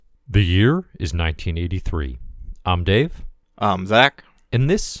The year is 1983. I'm Dave. I'm Zach. And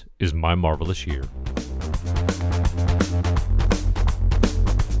this is My Marvelous Year.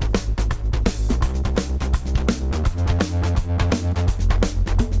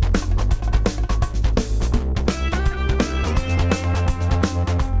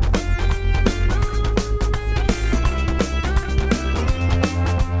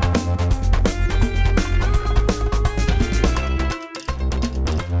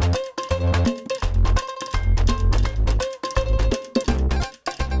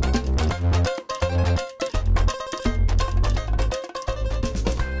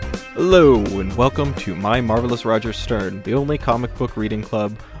 Hello, and welcome to My Marvelous Roger Stern, the only comic book reading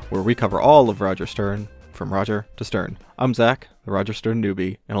club where we cover all of Roger Stern, from Roger to Stern. I'm Zach, the Roger Stern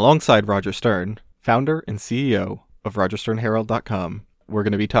newbie, and alongside Roger Stern, founder and CEO of RogerSternHerald.com, we're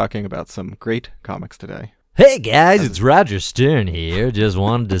going to be talking about some great comics today. Hey guys, it's Roger Stern here. Just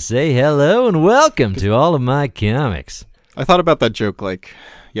wanted to say hello and welcome to all of my comics. I thought about that joke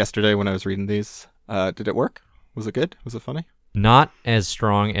yesterday when I was reading these. Did it work? Was it good? Was it funny? Not as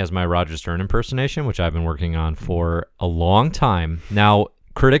strong as my Roger Stern impersonation, which I've been working on for a long time. Now,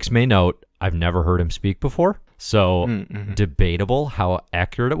 critics may note I've never heard him speak before, so debatable how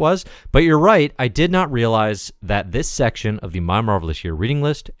accurate it was. But you're right, I did not realize that this section of the My Marvelous Year reading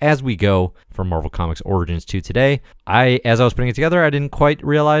list, as we go from Marvel Comics Origins to today, as I was putting it together, I didn't quite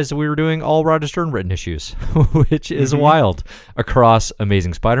realize that we were doing all Roger Stern written issues, which is wild, across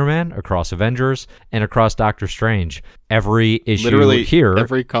Amazing Spider-Man, across Avengers, and across Doctor Strange. Every issue Literally here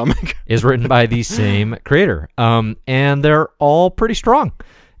every comic is written by the same creator, and they're all pretty strong.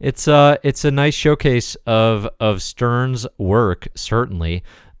 It's a nice showcase of Stern's work, certainly,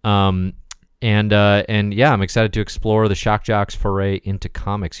 and yeah, I'm excited to explore the Shock Jock's foray into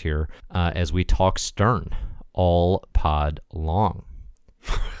comics here as we talk Stern all pod long.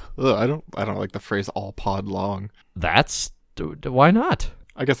 Ugh, I don't like the phrase "all pod long." Why not?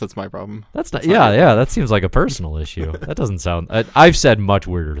 I guess that's my problem. That's not. Yeah. That seems like a personal issue. That doesn't sound. I've said much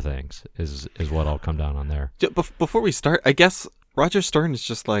weirder things. Is what I'll come down on there. Before we start, I guess Roger Stern is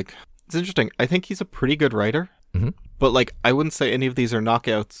just it's interesting. I think he's a pretty good writer, but I wouldn't say any of these are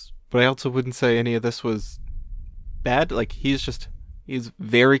knockouts. But I also wouldn't say any of this was bad. He's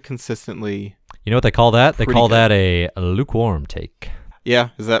very consistently. You know what they call that? They call good. that a lukewarm take. Yeah,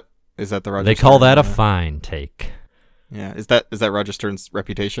 is that the Roger? They Stern call that a fine take. Yeah, is that Roger Stern's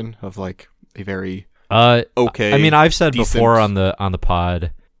reputation of a very okay? I mean, I've said decent... before on the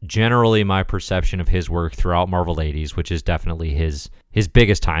pod. Generally, my perception of his work throughout Marvel 80s, which is definitely his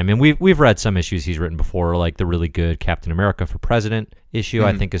biggest time, and we've read some issues he's written before, like the really good Captain America for President issue,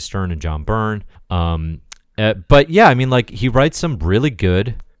 I think is Stern and John Byrne. But yeah, I mean, he writes some really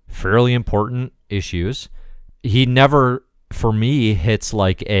good, fairly important issues. He never, for me, hits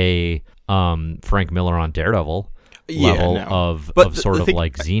a Frank Miller on Daredevil level of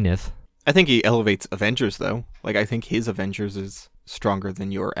Zenith. I think he elevates Avengers, though. I think his Avengers is stronger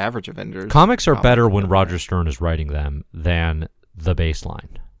than your average Avengers. Comics are better when Roger Stern is writing them than the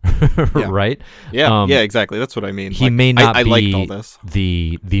baseline, right? Yeah, exactly. That's what I mean. He may not I be liked all this.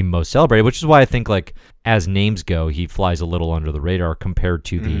 the most celebrated, which is why I think, as names go, he flies a little under the radar compared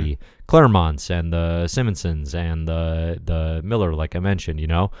to the Claremonts and the Simonsons and the Miller, like I mentioned,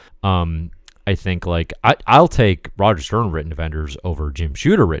 I think I'll take Roger Stern written Avengers over Jim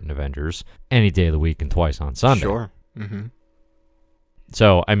Shooter written Avengers any day of the week and twice on Sunday. Sure.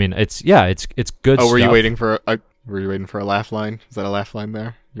 So I mean, it's good. Oh, were stuff. you waiting for a laugh line? Is that a laugh line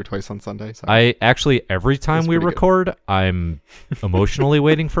there? You're twice on Sunday. Sorry. I actually every time we record, I'm emotionally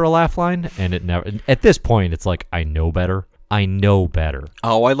waiting for a laugh line, and it never. At this point, it's I know better. I know better.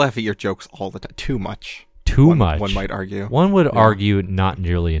 Oh, I laugh at your jokes all the time. Too much. One might argue. One would argue not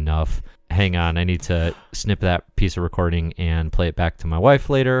nearly enough. Hang on, I need to snip that piece of recording and play it back to my wife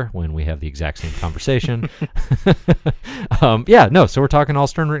later when we have the exact same conversation. So we're talking all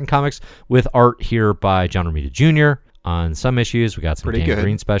Stern written comics with art here by John Romita Jr. On some issues, we got some Dan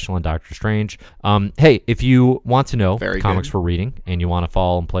Green special on Doctor Strange. Hey, if you want to know comics for reading and you want to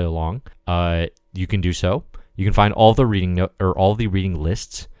follow and play along, you can do so. You can find all the reading all the reading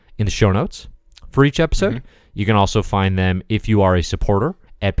lists in the show notes for each episode. You can also find them if you are a supporter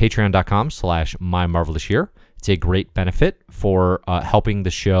at patreon.com/mymarvelousyear. It's a great benefit for helping the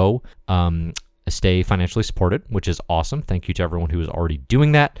show stay financially supported, which is awesome. Thank you to everyone who is already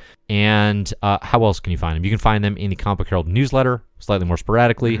doing that. And how else can you find them? You can find them in the Comic Book Herald newsletter, slightly more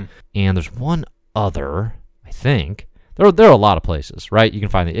sporadically. And there's one other, I think. There are a lot of places, right? You can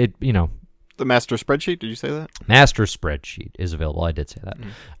find it. The master spreadsheet, did you say that? Master spreadsheet is available. I did say that.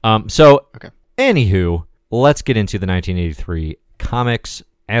 So, okay. Anywho, let's get into the 1983 comics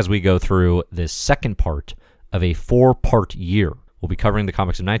as we go through this second part of a 4-part year. We'll be covering the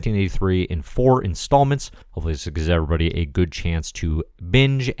comics of 1983 in 4 installments. Hopefully this gives everybody a good chance to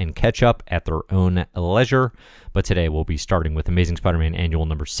binge and catch up at their own leisure. But today we'll be starting with Amazing Spider-Man Annual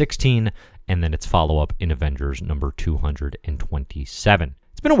number 16, and then its follow-up in Avengers number 227.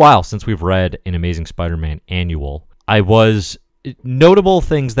 It's been a while since we've read an Amazing Spider-Man Annual. Notable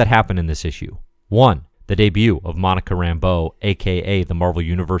things that happen in this issue. 1, the debut of Monica Rambeau, a.k.a. the Marvel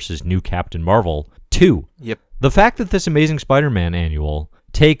Universe's new Captain Marvel. 2, the fact that this Amazing Spider-Man Annual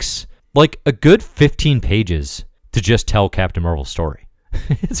takes like a good 15 pages to just tell Captain Marvel's story.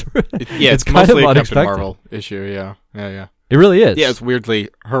 It's kind of mostly a unexpected. Captain Marvel issue, yeah. It really is. Yeah, it's weirdly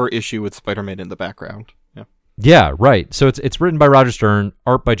her issue with Spider-Man in the background. Yeah. Yeah, right. So it's written by Roger Stern,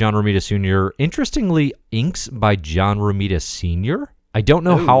 art by John Romita Sr., interestingly, inks by John Romita Sr. I don't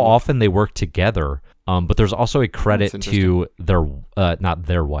know how often they work together, but there's also a credit to their, not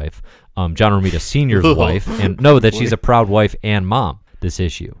their wife, John Romita Sr.'s wife, and that she's a proud wife and mom this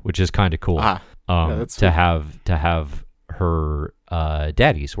issue, which is kind of cool to have her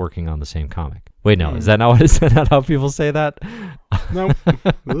daddies working on the same comic. Wait, no, is that not how people say that? No.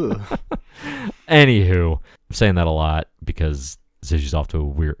 Anywho, I'm saying that a lot because this issue's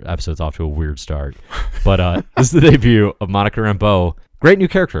episode's off to a weird start. But this is the debut of Monica Rambeau. Great new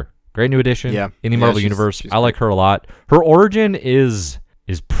character. Great new addition in the Marvel Universe. I like her a lot. Her origin is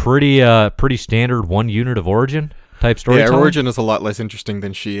pretty standard, one unit of origin type storytelling. Yeah, her origin is a lot less interesting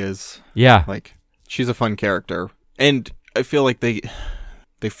than she is. Yeah. Like, she's a fun character. And I feel like they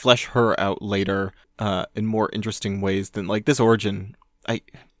flesh her out later in more interesting ways than, like, this origin.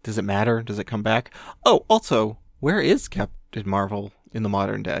 Does it matter? Does it come back? Oh, also, where is Captain Marvel in the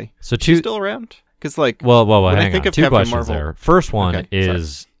modern day? So Is she still around? Because, like, well, when hang I think on. of Two Captain questions Marvel, there. First one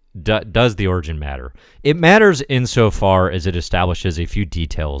is, does the origin matter? It matters insofar as it establishes a few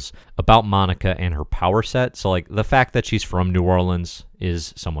details about Monica and her power set. So, like, the fact that she's from New Orleans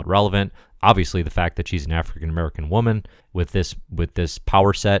is somewhat relevant. Obviously, the fact that she's an African-American woman with this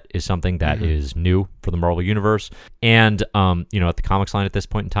power set is something that is new for the Marvel Universe. And, at the comics line at this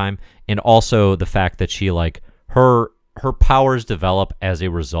point in time. And also the fact that she, like, her powers develop as a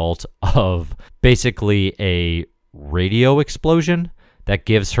result of basically a radio explosion that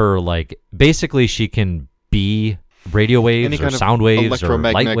gives her, like, basically she can be radio waves or sound waves or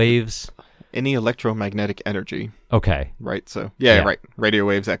light waves. Any electromagnetic energy. Okay. Right, so, right. Radio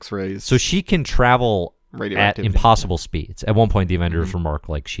waves, X-rays. So she can travel at impossible speeds. At one point, the Avengers remark,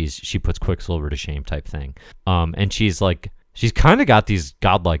 like, she puts Quicksilver to shame type thing. And she's kind of got these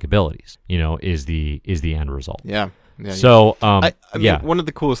godlike abilities, is the end result. Yeah. So, I mean, one of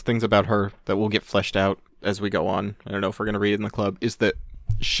the coolest things about her that will get fleshed out as we go on, I don't know if we're going to read it in the club, is that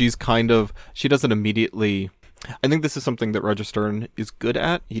she doesn't immediately... I think this is something that Roger Stern is good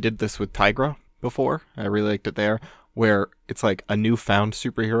at. He did this with Tigra before. I really liked it there, where it's like a newfound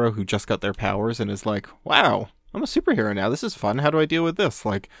superhero who just got their powers and is like, wow, I'm a superhero now. This is fun. How do I deal with this?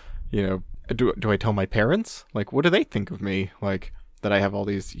 Like, do I tell my parents? Like, what do they think of me? Like, that I have all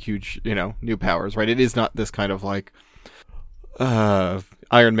these huge, new powers, right? It is not this kind of like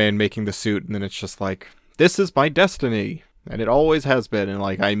Iron Man making the suit and then it's just like, this is my destiny. And it always has been, and,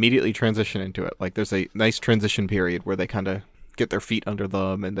 like, I immediately transition into it. Like, there's a nice transition period where they kind of get their feet under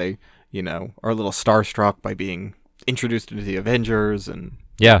them, and they, are a little starstruck by being introduced into the Avengers, and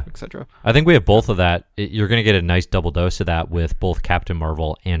etc. I think we have both of that. You're going to get a nice double dose of that with both Captain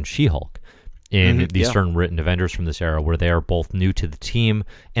Marvel and She-Hulk in the Stern written Avengers from this era, where they are both new to the team,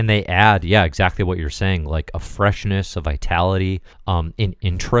 and they add, exactly what you're saying, like a freshness, a vitality, an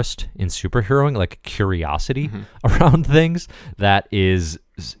interest in superheroing, like a curiosity around things that is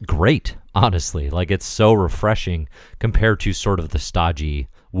great, honestly. Like, it's so refreshing compared to sort of the stodgy,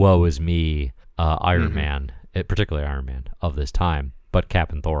 woe is me Iron Man, particularly Iron Man of this time. But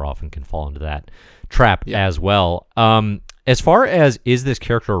Cap and Thor often can fall into that trap as well. As far as is this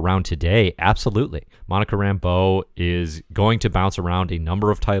character around today, absolutely. Monica Rambeau is going to bounce around a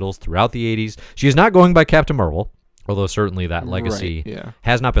number of titles throughout the 80s. She is not going by Captain Marvel, although certainly that legacy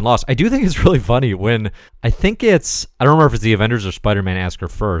has not been lost. I do think it's really funny when I don't remember if it's the Avengers or Spider-Man ask her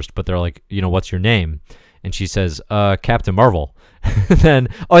first, but they're like, what's your name? And she says, Captain Marvel. Then,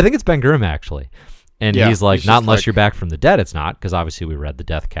 I think it's Ben Grimm, actually. And he's like, not unless you're back from the dead, it's not, because obviously we read The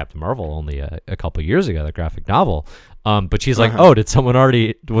Death of Captain Marvel only a couple years ago, the graphic novel. But she's like,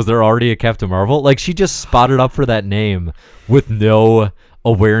 was there already a Captain Marvel? Like, she just spotted up for that name with no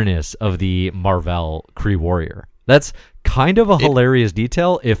awareness of the Marvel Kree Warrior. That's kind of a hilarious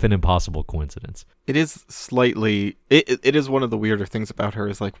detail, if an impossible coincidence. It is slightly... It is one of the weirder things about her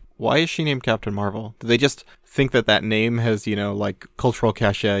is, like, why is she named Captain Marvel? Do they just think that name has, like, cultural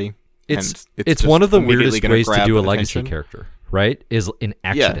cachet? It's one of the weirdest ways to do a legacy character, right? Is an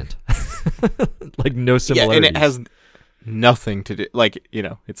accident. Yeah. Like, no similarities. Yeah, and it has nothing to do... Like,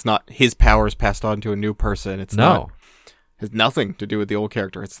 it's not his powers passed on to a new person. It's not... Has nothing to do with the old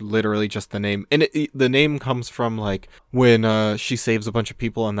character. It's literally just the name. And the name comes from, like, when she saves a bunch of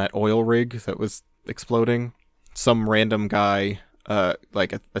people on that oil rig that was exploding. Some random guy,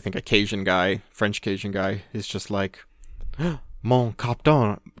 like, I think a Cajun guy, French Cajun guy, is just like, Mon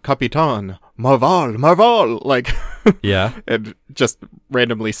Capitan, Marvel, like, yeah. And just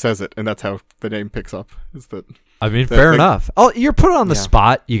randomly says it, and that's how the name picks up. Is that... I mean, fair enough. Oh, you're put on the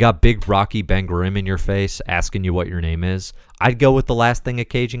spot. You got big Rocky Ben-Grimm in your face asking you what your name is. I'd go with the last thing a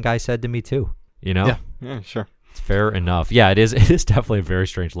Cajun guy said to me too. Yeah, sure. It's fair enough. Yeah, it is. It is definitely a very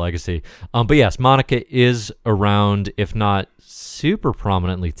strange legacy. But yes, Monica is around, if not super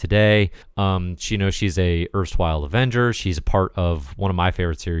prominently today. She's a erstwhile Avenger. She's a part of one of my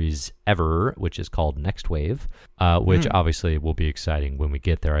favorite series ever, which is called Next Wave, which obviously will be exciting when we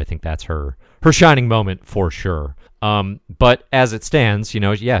get there. I think that's her shining moment for sure. But as it stands,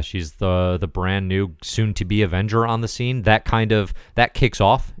 she's the brand new soon-to-be Avenger on the scene. That kicks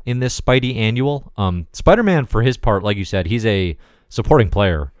off in this Spidey annual. Spider-Man, for his part, like you said, he's a supporting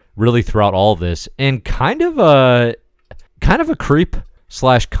player really throughout all of this, and kind of a creep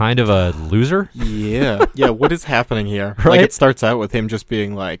 / kind of a loser. Yeah. What is happening here? Right? Like, it starts out with him just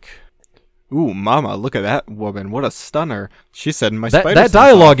being like, "Ooh, mama, look at that woman! What a stunner!" She said, "My spider." That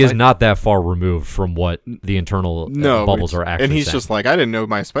dialogue is not that far removed from what the internal bubbles are actually. And he's saying. just like, "I didn't know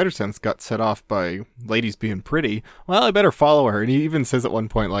my spider sense got set off by ladies being pretty. Well, I better follow her." And he even says at one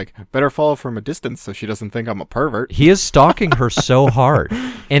point, like, "Better follow from a distance so she doesn't think I'm a pervert." He is stalking her so hard,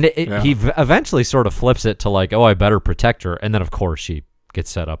 and he eventually sort of flips it to like, "Oh, I better protect her," and then of course she gets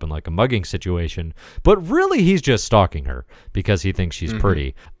set up in like a mugging situation, but really he's just stalking her because he thinks she's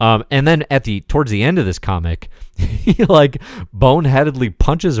pretty. And then towards the end of this comic, he like boneheadedly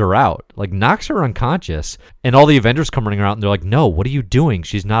punches her out, like knocks her unconscious, and all the Avengers come running around and they're like, "No, what are you doing?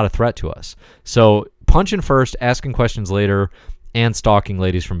 She's not a threat to us." So punching first, asking questions later, and stalking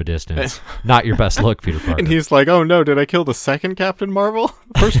ladies from a distance. Not your best look, Peter Parker. And he's like, "Oh no, did I kill the second Captain Marvel?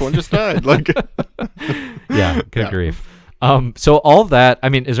 The first one just died." Like, yeah, good grief. So all of that, I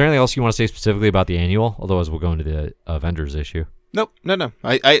mean, is there anything else you want to say specifically about the annual? Otherwise, we'll go into the Avengers issue. Nope, no.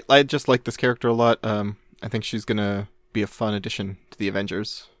 I just like this character a lot. I think she's gonna be a fun addition to the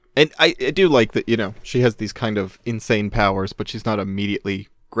Avengers. And I do like that, she has these kind of insane powers, but she's not immediately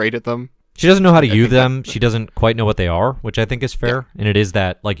great at them. She doesn't know how to use them. She doesn't quite know what they are, which I think is fair. Yeah. And it is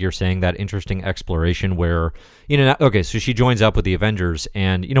that, like you're saying, that interesting exploration where, okay, so she joins up with the Avengers,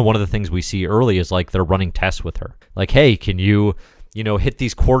 and, one of the things we see early is, like, they're running tests with her. Like, hey, can you, hit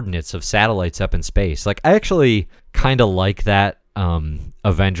these coordinates of satellites up in space? Like, I actually kind of like that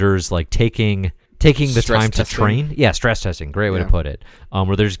Avengers, like, taking the time to train. Yeah, stress testing. Great way to put it.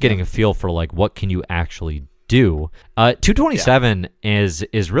 Where they're just getting a feel for, like, what can you actually do. 227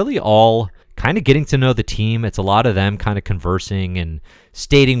 is really all kind of getting to know the team. It's a lot of them kind of conversing and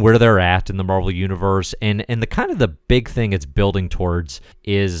stating where they're at in the Marvel Universe. And the kind of the big thing it's building towards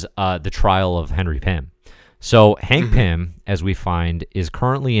is the trial of Henry Pym. So Hank Pym, as we find, is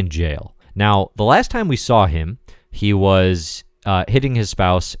currently in jail. Now, the last time we saw him, he was hitting his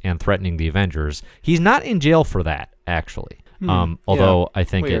spouse and threatening the Avengers. He's not in jail for that, actually. Although I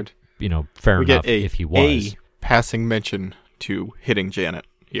think weird. Fair enough if he was. A passing mention to hitting Janet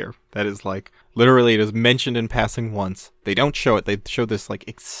here. That is like, literally it is mentioned in passing once. They don't show it. They show this like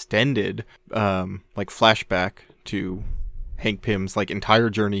extended like flashback to Hank Pym's like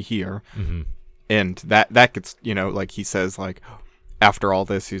entire journey here. And that gets, like he says, like, after all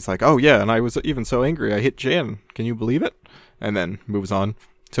this, he's like, "Oh yeah, and I was even so angry I hit Jan. Can you believe it?" And then moves on.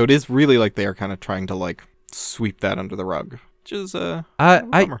 So it is really like they are kind of trying to like sweep that under the rug, which is a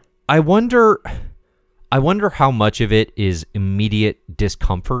bummer. I wonder how much of it is immediate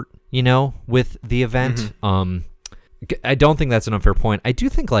discomfort, with the event. I don't think that's an unfair point. I do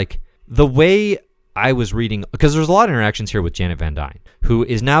think, like, the way I was reading, because there's a lot of interactions here with Janet Van Dyne, who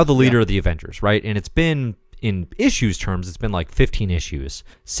is now the leader of the Avengers, right? And it's been, in issues terms, it's been like 15 issues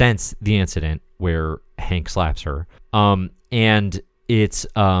since the incident where Hank slaps her. And it's,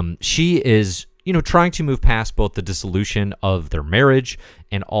 she is, trying to move past both the dissolution of their marriage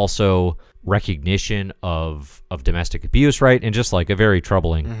and also recognition of domestic abuse, right? And just like a very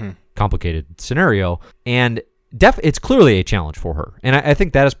troubling, complicated scenario. And it's clearly a challenge for her. And I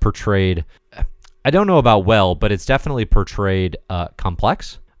think that is portrayed, I don't know about well, but it's definitely portrayed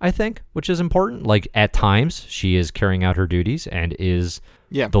complex, I think, which is important. Like, at times, she is carrying out her duties and is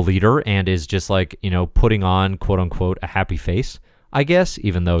the leader and is just like, putting on, quote unquote, a happy face, I guess,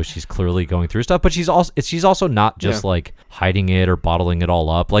 even though she's clearly going through stuff. But she's also not just like hiding it or bottling it all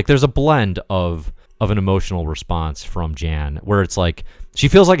up. Like, there's a blend of an emotional response from Jan where it's like she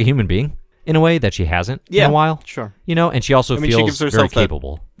feels like a human being in a way that she hasn't in a while. Sure. And she also feels she gives herself very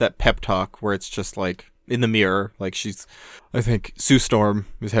capable. That pep talk where it's just like in the mirror, like I think Sue Storm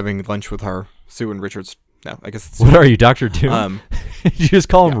is having lunch with her. Sue and Richards. No, I guess it's What are you, Dr. Doom? Did you just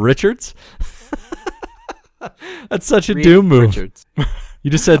call him Richards? That's such a Doom move. Richards. You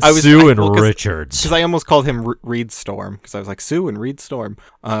just said Sue and Richards. Because I almost called him Reed Storm, because I was like, Sue and Reed Storm.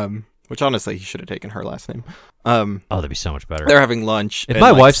 Which honestly, he should have taken her last name. That'd be so much better. They're having lunch. If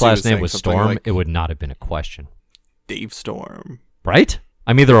my wife's last name was Storm, it would not have been a question. Dave Storm. Right?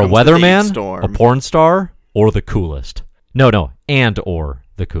 I'm either a weatherman, a porn star, or the coolest. No, or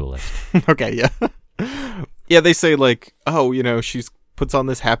the coolest. Okay, yeah. Yeah, they say like, she's puts on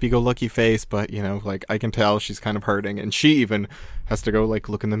this happy-go-lucky face, but, like, I can tell she's kind of hurting. And she even has to go, like,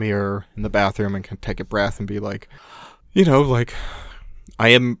 look in the mirror in the bathroom and can take a breath and be like, like, I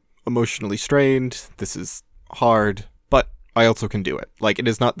am emotionally strained. This is hard, but I also can do it. Like, it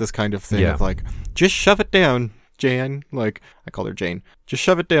is not this kind of thing of, like, just shove it down, Jan. Like, I call her Jane. Just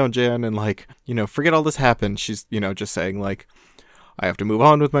shove it down, Jan, and, like, forget all this happened. She's, just saying, like, I have to move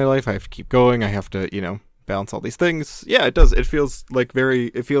on with my life. I have to keep going. I have to, balance all these things. Yeah, it does. It feels like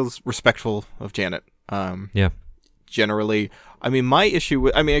it feels respectful of Janet. Generally, I mean, my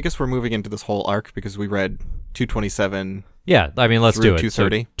issue I guess we're moving into this whole arc because we read 227. Yeah, I mean, let's do it.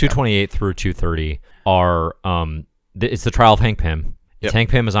 230. So 228 through 230 are, it's the trial of Hank Pym. Hank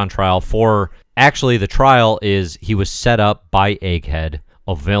Pym is on trial actually, the trial is he was set up by Egghead,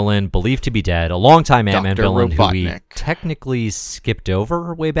 a villain believed to be dead, a longtime Ant-Man villain who we technically skipped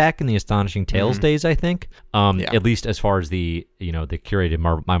over way back in the Astonishing Tales days, I think. At least as far as the curated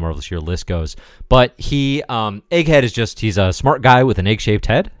My Marvelous Year list goes. But Egghead is he's a smart guy with an egg-shaped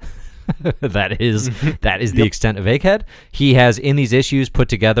head. that is the extent of Egghead. He has in these issues put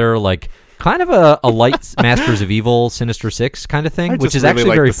together like kind of a light Masters of Evil Sinister Six kind of thing, which is really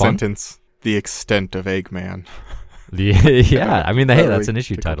actually very fun. Sentence, the extent of Eggman. I mean, that's an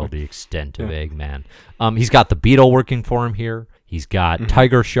issue title, The Extent of Eggman. He's got the Beetle working for him here. He's got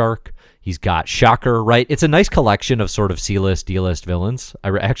Tiger Shark. He's got Shocker, right? It's a nice collection of sort of C-list, D-list villains.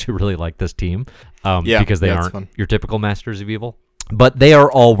 I actually really like this team because they aren't your typical Masters of Evil. But they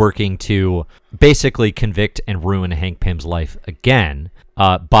are all working to basically convict and ruin Hank Pym's life again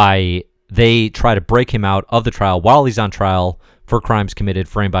they try to break him out of the trial while he's on trial for crimes committed,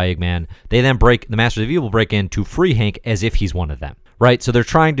 framed by Eggman. They then the Masters of Evil break in to free Hank as if he's one of them, right? So they're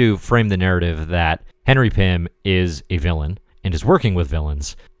trying to frame the narrative that Henry Pym is a villain and is working with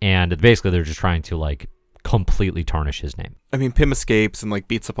villains, and basically they're just trying to, like, completely tarnish his name. I mean, Pym escapes and, like,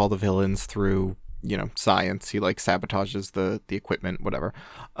 beats up all the villains through, science. He, like, sabotages the equipment, whatever.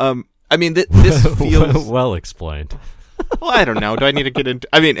 I mean, this feels... well explained. Well, I don't know. Do I need to get into?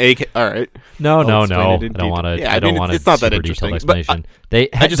 I mean, all right. No. I don't want to. Yeah, I don't want to. It's not that interesting. Explanation.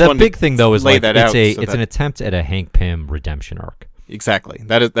 The big thing though is like it's an attempt at a Hank Pym redemption arc. Exactly.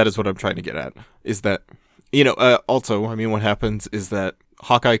 That is what I'm trying to get at. Is that also? I mean, what happens is that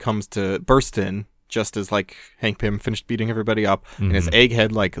Hawkeye comes to burst in just as like Hank Pym finished beating everybody up, and his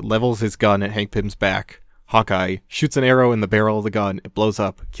Egghead like levels his gun at Hank Pym's back. Hawkeye shoots an arrow in the barrel of the gun. It blows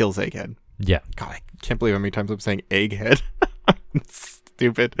up, kills Egghead. Yeah. God, I can't believe how many times I'm saying Egghead. It's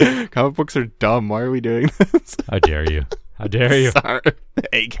stupid. Comic books are dumb. Why are we doing this? How dare you? Sorry.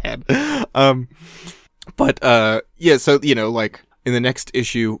 Egghead. So, like, in the next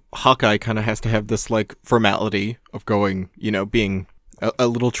issue, Hawkeye kind of has to have this, like, formality of going, being a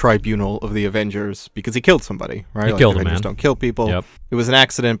little tribunal of the Avengers because he killed somebody, right? He killed Avengers a man. Don't kill people. Yep. It was an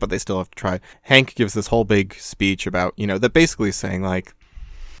accident, but they still have to try. Hank gives this whole big speech about, that basically is saying, like,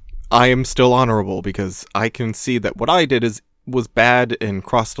 I am still honorable because I can see that what I did was bad and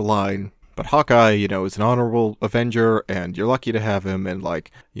crossed a line. But Hawkeye, is an honorable Avenger, and you're lucky to have him. And,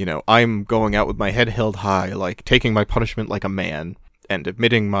 like, I'm going out with my head held high, like, taking my punishment like a man and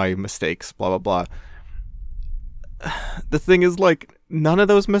admitting my mistakes, blah, blah, blah. The thing is, like, none of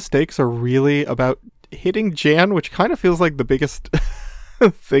those mistakes are really about hitting Jan, which kind of feels like the biggest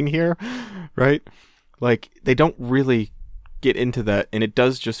thing here, right? Like, they don't really get into that, and it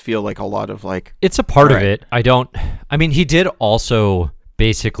does just feel like a lot of, like... It's a part of it. I mean, he did also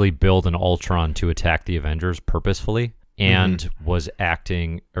basically build an Ultron to attack the Avengers purposefully and was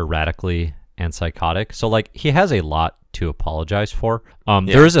acting erratically and psychotic. So like he has a lot to apologize for.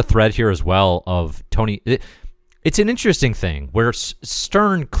 There is a thread here as well of Tony. It's an interesting thing where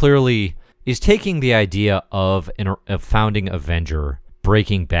Stern clearly is taking the idea of a founding Avenger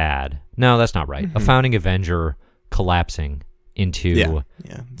breaking bad. No, that's not right. A founding Avenger collapsing into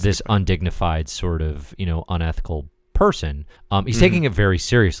this undignified sort of, unethical person. He's taking it very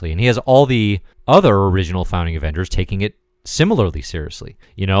seriously, and he has all the other original founding Avengers taking it similarly seriously.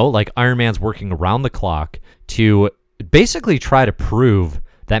 Like Iron Man's working around the clock to basically try to prove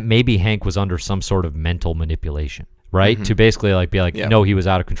that maybe Hank was under some sort of mental manipulation, right? To basically no, he was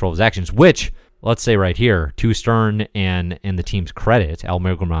out of control of his actions, which, let's say right here, to Stern and the team's credit, Al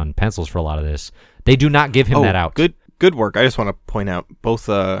Milgrom on pencils for a lot of this, they do not give him that out. Good work. I just want to point out both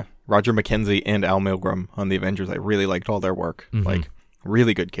Roger McKenzie and Al Milgrom on the Avengers. I really liked all their work. Like,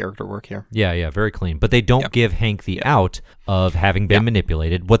 really good character work here. Yeah, very clean. But they don't give Hank the out of having been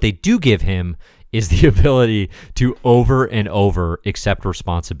manipulated. What they do give him is the ability to over and over accept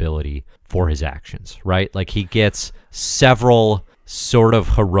responsibility for his actions, right? Like he gets several sort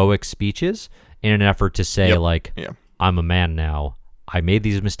of heroic speeches in an effort to say I'm a man now. I made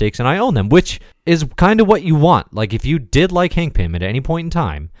these mistakes and I own them, which is kind of what you want. Like if you did like Hank Pym at any point in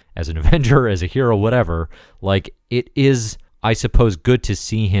time, as an Avenger, as a hero, whatever, like it is, I suppose, good to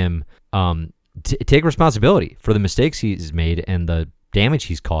see him take responsibility for the mistakes he's made and the damage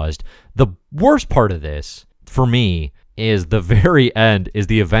he's caused. The worst part of this, for me, is the very end, is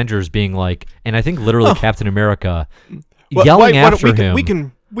the Avengers being like, and I think literally Captain America yelling after him. We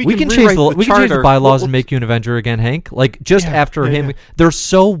can change the bylaws and make you an Avenger again, Hank. Like just after him, they're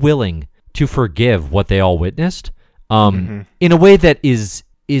so willing to forgive what they all witnessed, in a way that is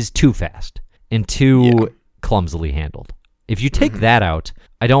too fast and too clumsily handled. If you take that out,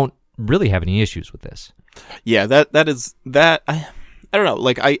 I don't really have any issues with this. Yeah, that is that. I don't know.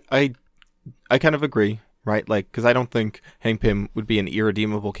 Like I kind of agree, right? Like because I don't think Hank Pym would be an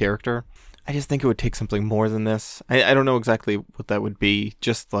irredeemable character. I just think it would take something more than this. I don't know exactly what that would be.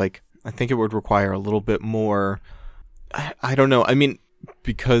 Just like I think it would require a little bit more. I don't know. I mean,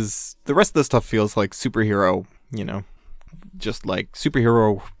 because the rest of the stuff feels like superhero, just like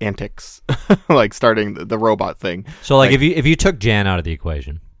superhero antics, like starting the robot thing. So like if you took Jan out of the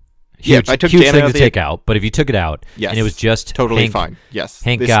equation. Huge, if I took huge Jan thing out to take out, but if you took it out and it was just totally Hank, fine. Yes,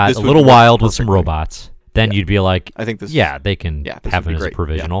 Hank got a little wild with some robots, then you'd be like, I think this. They can have it as a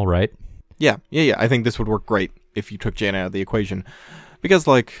provisional, right? Yeah. I think this would work great if you took Jan out of the equation, because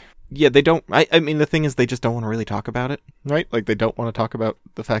they don't. I mean, the thing is, they just don't want to really talk about it, right? Like they don't want to talk about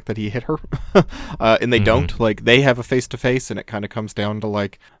the fact that he hit her, and they don't. Like they have a face to face, and it kind of comes down to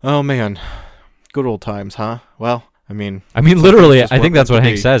like, oh man, good old times, huh? Well. I mean, literally, I think that's what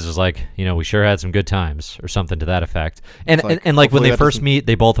Hank says is like, we sure had some good times or something to that effect. And like when they first meet,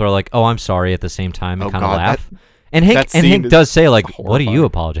 they both are like, oh, I'm sorry at the same time and kind of laugh. And Hank does say like, what are you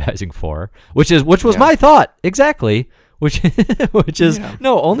apologizing for? Which was my thought. Exactly. Which is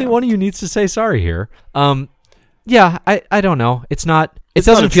only one of you needs to say sorry here. I don't know. It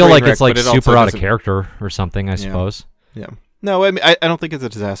doesn't feel like it's like super out of character or something, I suppose. Yeah. No, I mean, I don't think it's a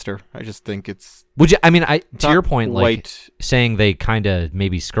disaster. I just think it's... to your point, like, saying they kind of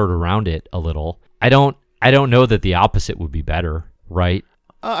maybe skirt around it a little, I don't know that the opposite would be better, right?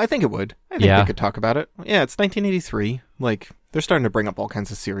 I think it would. I think they could talk about it. Yeah, it's 1983. Like, they're starting to bring up all kinds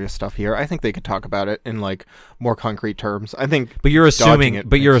of serious stuff here. I think they could talk about it in, like, more concrete terms. I think... But you're assuming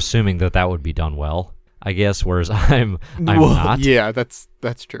that would be done well, I guess, whereas I'm not. Yeah, that's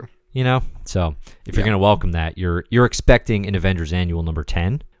true. So if you're going to welcome that, you're expecting an Avengers Annual number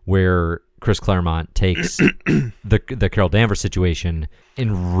 10, where Chris Claremont takes the Carol Danvers situation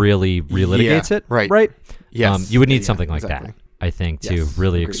and really relitigates it, right? Yes. You would need something like that, I think, to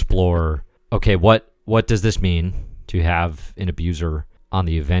really explore, okay, what does this mean to have an abuser on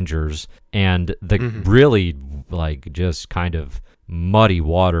the Avengers, and the really, like, just kind of muddy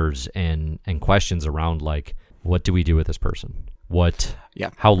waters and questions around, like, what do we do with this person?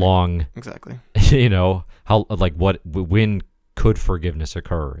 How long? Exactly. When could forgiveness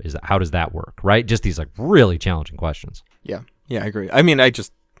occur? How does that work? Right? Just these like really challenging questions. Yeah, I agree. I mean,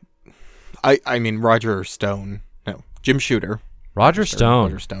 Roger Stone. No, Jim Shooter. Roger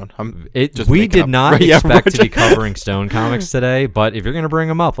Stone. We did not expect to be covering Stone comics today, but if you're going to bring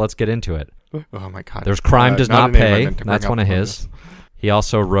them up, let's get into it. Oh my God. There's Crime Does Not Pay. That's one of his. He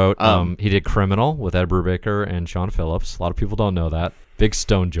also wrote, he did Criminal with Ed Brubaker and Sean Phillips. A lot of people don't know that. Big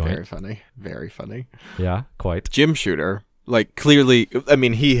Stone joint. Very funny. Very funny. Yeah, quite. Jim Shooter, like, clearly, I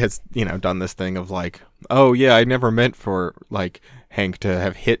mean, he has, done this thing of like, oh yeah, I never meant for, like, Hank to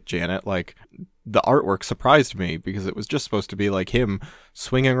have hit Janet. Like, the artwork surprised me because it was just supposed to be like him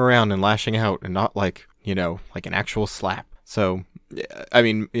swinging around and lashing out and not like, like an actual slap. So, I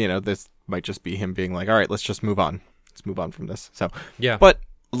mean, this might just be him being like, all right, let's just move on. Let's move on from this. So, yeah. But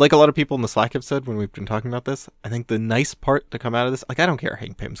like a lot of people in the Slack have said when we've been talking about this, I think the nice part to come out of this, like, I don't care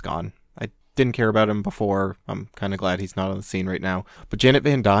Hank Pym's gone. I didn't care about him before. I'm kind of glad he's not on the scene right now. But Janet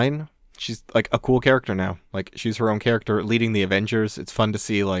Van Dyne, she's like a cool character now. Like, she's her own character leading the Avengers. It's fun to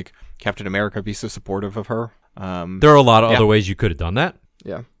see like Captain America be so supportive of her. There are a lot of other ways you could have done that.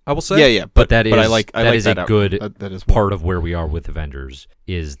 Yeah. I will say. Yeah. But that is a that good that is part of where we are with Avengers.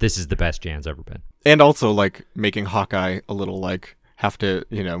 This is the best Jan's ever been. And also like making Hawkeye a little like have to,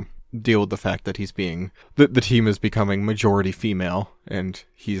 deal with the fact that he's being the team is becoming majority female and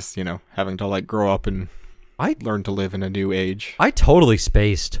he's, having to like grow up and learn to live in a new age. I totally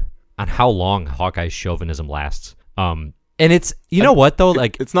spaced on how long Hawkeye's chauvinism lasts. And it's know what though,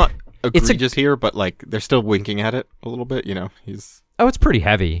 like it's not egregious here, but like they're still winking at it a little bit, he's it's pretty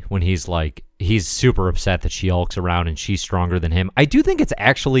heavy when he's super upset that she hulks around and she's stronger than him. I do think it's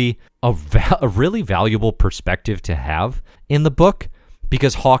actually a really valuable perspective to have in the book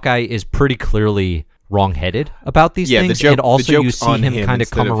because Hawkeye is pretty clearly wrong-headed about these things, and also you see him kind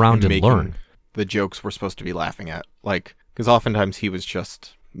of come around and learn. The jokes we're supposed to be laughing at, like, because oftentimes he was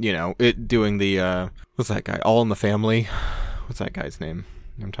just, doing the, what's that guy, All in the Family? What's that guy's name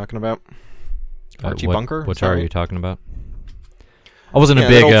I'm talking about? Archie Bunker? What are you talking about? I wasn't a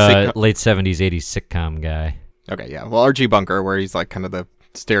big late 70s, 80s sitcom guy. Okay, yeah. Well, Archie Bunker, where he's like kind of the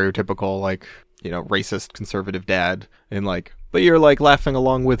stereotypical, like, racist conservative dad, and like, but you're like laughing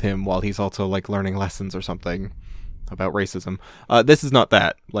along with him while he's also like learning lessons or something about racism. This is not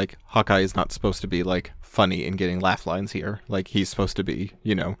that. Like, Hawkeye is not supposed to be like funny and getting laugh lines here. Like, he's supposed to be,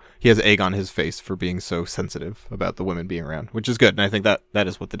 he has egg on his face for being so sensitive about the women being around, which is good. And I think that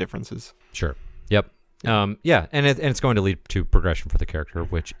is what the difference is. Sure. Yep. And it's going to lead to progression for the character,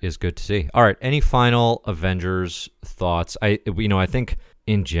 which is good to see. All right, any final Avengers thoughts? I think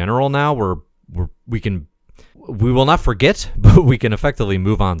in general now we will not forget, but we can effectively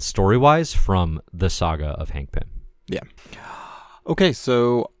move on story-wise from the saga of Hank Pym. Yeah. Okay,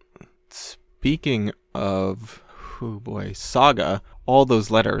 so speaking of saga, all those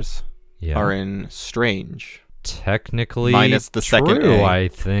letters are in Strange. Technically, minus the second A. I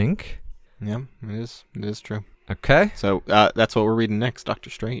think. Yeah, it is true. Okay. So that's what we're reading next,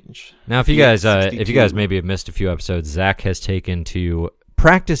 Doctor Strange. Now, if you guys maybe have missed a few episodes, Zach has taken to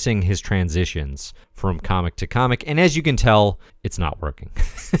practicing his transitions from comic to comic, and as you can tell, it's not working.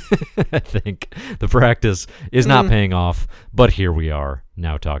 I think the practice is not paying off, but here we are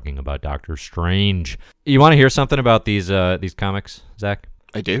now talking about Doctor Strange. You want to hear something about these comics, Zach?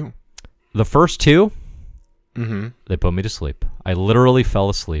 I do. The first two, they put me to sleep. I literally fell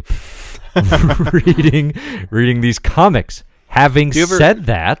asleep reading these comics. Having said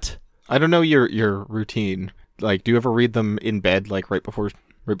that, I don't know your routine. Like, do you ever read them in bed, like right before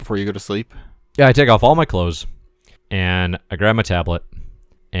you go to sleep? Yeah, I take off all my clothes, and I grab my tablet,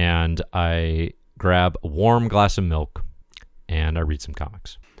 and I grab a warm glass of milk, and I read some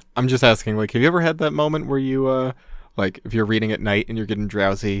comics. I'm just asking, like, have you ever had that moment where you, like, if you're reading at night and you're getting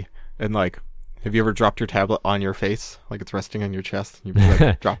drowsy, and like, have you ever dropped your tablet on your face, like it's resting on your chest? You've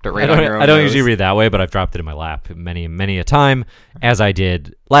like, dropped it right on your own I don't nose? usually read that way, but I've dropped it in my lap many a time, as I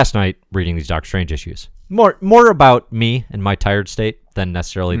did last night reading these Doctor Strange issues. More about me and my tired state than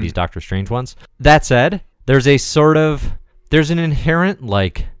necessarily these Doctor Strange ones. That said, there's an inherent,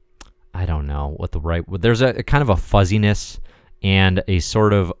 like, I don't know what there's a kind of a fuzziness and a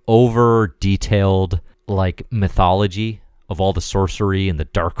sort of over detailed like mythology of all the sorcery and the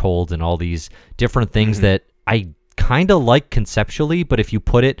Darkhold and all these different things that I kind of like conceptually, but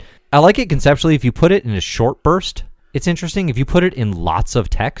I like it conceptually if you put it in a short burst, it's interesting. If you put it in lots of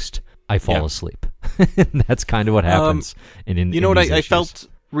text, I fall asleep. That's kind of what happens. I felt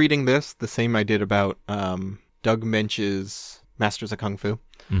reading this the same I did about Doug Mench's Masters of Kung Fu,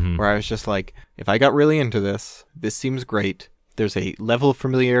 where I was just like, if I got really into this seems great. There's a level of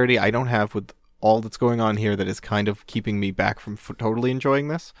familiarity I don't have with all that's going on here that is kind of keeping me back from totally enjoying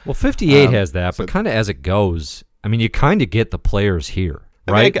this. Well, 58 has that, but kind of as it goes, I mean, you kind of get the players here,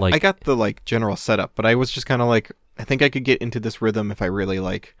 right? I got the like general setup, but I was just kind of like, I think I could get into this rhythm if I really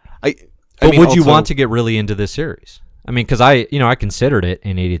like. But would you want to get really into this series? I mean, because I considered it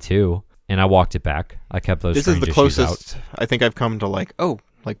in 82, and I walked it back. I kept those. This is the closest out. I think I've come to like,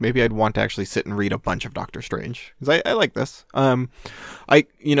 maybe I'd want to actually sit and read a bunch of Doctor Strange because I like this. I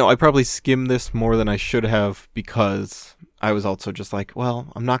probably skimmed this more than I should have because I was also just like,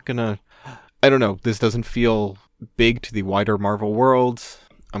 well, I'm not gonna. I don't know. This doesn't feel big to the wider Marvel world.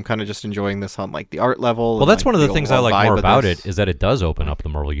 I'm kind of just enjoying this on like the art level. Well, and, that's like, one of the the things I overall like vibe more of about this. it is that it does open up the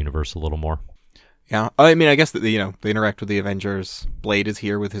Marvel Universe a little more. Yeah, I mean, I guess that they interact with the Avengers. Blade is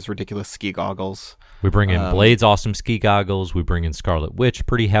here with his ridiculous ski goggles. We bring in Blade's awesome ski goggles. We bring in Scarlet Witch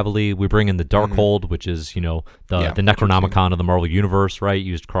pretty heavily. We bring in the Darkhold, which is, the Necronomicon of the Marvel Universe, right?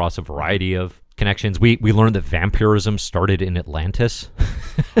 Used across a variety of connections. We learned that vampirism started in Atlantis.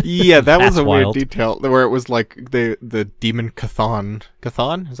 Yeah, that was a wild. weird detail where it was like the demon Chthon.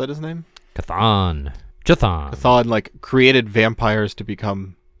 Chthon? Is that his name? Chthon. Chthon like created vampires to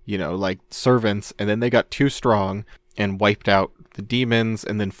become, like servants, and then they got too strong and wiped out the demons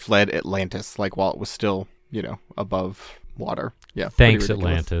and then fled Atlantis, like while it was still, above water. Yeah. Thanks, pretty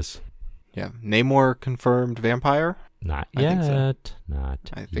ridiculous. Atlantis. Yeah. Namor confirmed vampire? Not I yet. think so. Not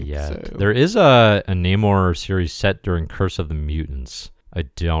I think yet. so. There is a Namor series set during Curse of the Mutants. I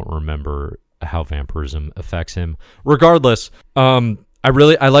don't remember how vampirism affects him. Regardless, I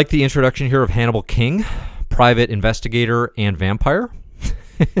like the introduction here of Hannibal King, private investigator and vampire.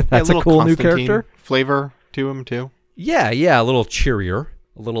 That's a cool new character. Flavor to him too. Yeah, a little cheerier,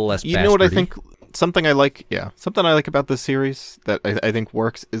 a little less. You know what I think? Something I like about this series that I think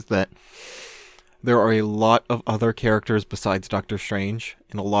works is that there are a lot of other characters besides Doctor Strange,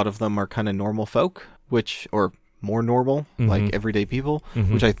 and a lot of them are kind of normal folk, or more normal, like everyday people,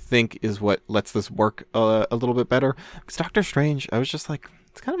 which I think is what lets this work a little bit better. Because Doctor Strange, I was just like,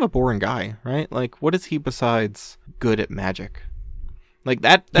 it's kind of a boring guy, right? Like, what is he besides good at magic? Like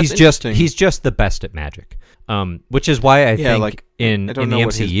that's he's just the best at magic, which is why I think like, in the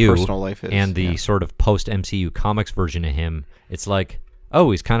MCU personal life is, and the sort of post MCU comics version of him, it's like,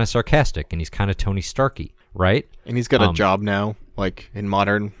 oh, he's kind of sarcastic and he's kind of Tony Starky, right? And he's got a job now, like in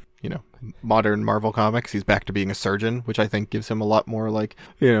modern Marvel comics. He's back to being a surgeon, which I think gives him a lot more like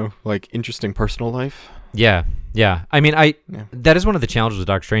interesting personal life. Yeah. I mean, that is one of the challenges with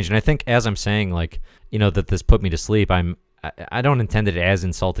Doctor Strange, and I think as I'm saying, that this put me to sleep. I don't intend it as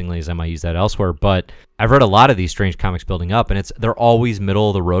insultingly as I might use that elsewhere, but I've read a lot of these Strange comics building up, and they're always middle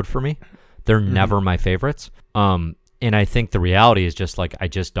of the road for me. They're never my favorites. And I think the reality is just like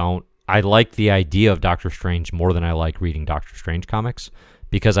I like the idea of Doctor Strange more than I like reading Doctor Strange comics,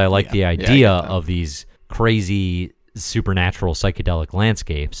 because I like the idea of these crazy supernatural psychedelic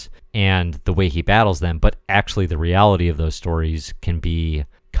landscapes and the way he battles them, but actually the reality of those stories can be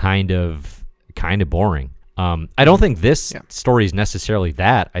kind of boring. I don't think this story is necessarily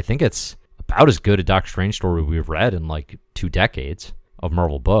that. I think it's about as good a Doctor Strange story we've read in like 2 decades of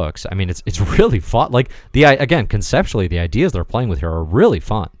Marvel books. I mean, it's really fun. Like conceptually, the ideas they're playing with here are really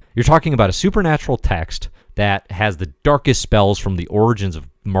fun. You're talking about a supernatural text that has the darkest spells from the origins of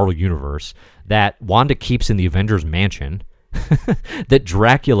Marvel Universe that Wanda keeps in the Avengers Mansion, that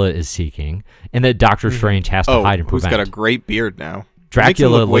Dracula is seeking, and that Doctor Strange has to hide and prevent. Who's got a great beard now?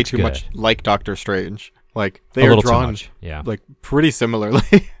 Dracula looks way looks too good. much like Doctor Strange. Like A they are little too drawn, much, yeah. like pretty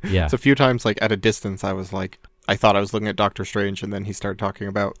similarly. Yeah. So a few times, like at a distance, I was like, I thought I was looking at Doctor Strange, and then he started talking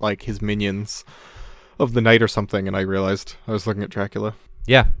about like his minions of the night or something, and I realized I was looking at Dracula.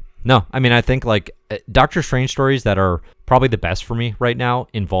 Yeah. No, I mean, I think like Doctor Strange stories that are probably the best for me right now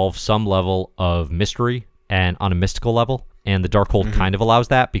involve some level of mystery and on a mystical level. And the Darkhold kind of allows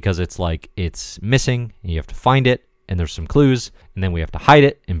that, because it's like it's missing and you have to find it, and there's some clues, and then we have to hide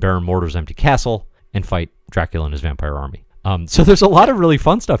it in Baron Mordo's empty castle and fight Dracula and his vampire army. So there's a lot of really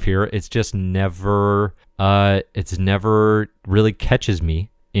fun stuff here. It's just never really catches me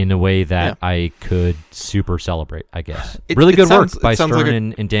in a way that I could super celebrate, I guess. Really good work by Stern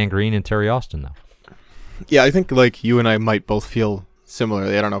like and Dan Green and Terry Austin, though. Yeah, I think like you and I might both feel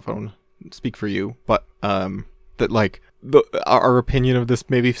similarly. I don't know if I want to speak for you, but that like our opinion of this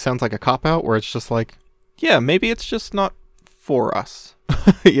maybe sounds like a cop-out, where it's just like, yeah, maybe it's just not for us.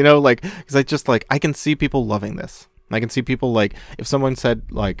 Like, because I can see people loving this. I can see people, like, if someone said,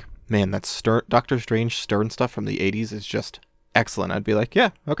 like, man, that's Doctor Strange Stern stuff from the 80s is just excellent, I'd be like, yeah,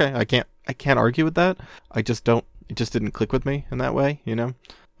 okay, I can't argue with that. It just didn't click with me in that way, I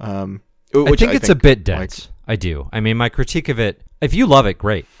think it's a bit dense. Like, I do. I mean, my critique of it, if you love it,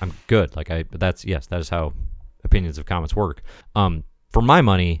 great. I'm good. That is how opinions of comics work. For my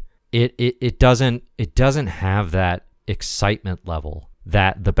money, it doesn't have that excitement level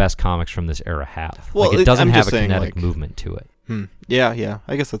that the best comics from this era have. Well, it doesn't have a saying, kinetic movement to it. Yeah,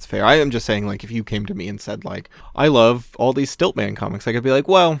 I guess that's fair. I am just saying, like, if you came to me and said, like, I love all these Stiltman comics, I could be like,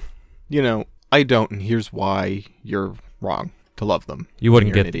 well, I don't, and here's why you're wrong to love them. You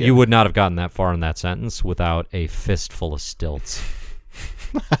would not have gotten that far in that sentence without a fistful of stilts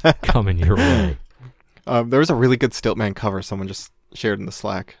coming your way. There was a really good Stiltman cover someone just shared in the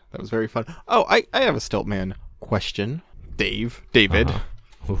Slack. That was very fun. Oh, I have a Stiltman question. David.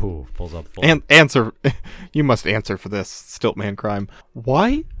 Ooh, pulls up full. And answer. You must answer for this, Stiltman crime.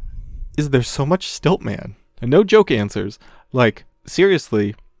 Why is there so much Stiltman? And no joke answers. Like,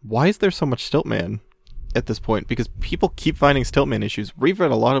 seriously, why is there so much Stiltman at this point? Because people keep finding Stiltman issues. We've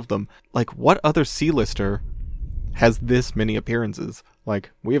read a lot of them. Like, what other C-lister has this many appearances?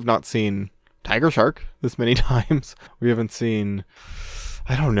 Like, we have not seen Tiger Shark this many times. We haven't seen,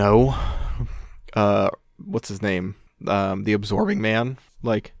 I don't know, what's his name? The Absorbing Man,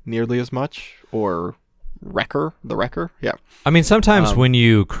 like, nearly as much. Or the Wrecker? Yeah. I mean, sometimes when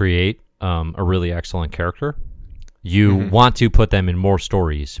you create a really excellent character, you want to put them in more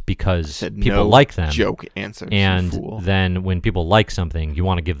stories because people like them. Joke answers. And then when people like something, you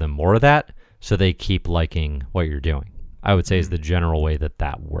want to give them more of that so they keep liking what you're doing. I would say is the general way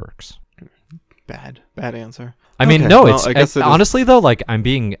that works. Bad answer. I mean, no, it's honestly though, like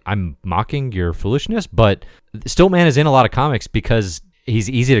I'm mocking your foolishness, but Stiltman is in a lot of comics because he's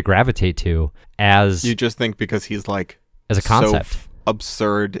easy to gravitate to as you just think because he's like as a concept. So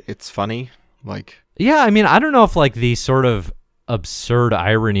absurd, it's funny. Like, yeah, I mean, I don't know if like the sort of absurd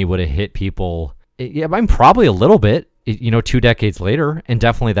irony would have hit people. Yeah, I'm probably a little bit, 2 decades later, and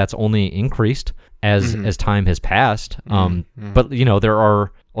definitely that's only increased as time has passed. But there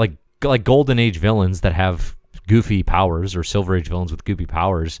are like Golden Age villains that have goofy powers, or Silver Age villains with goofy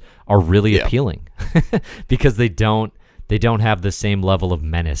powers are really appealing because they don't have the same level of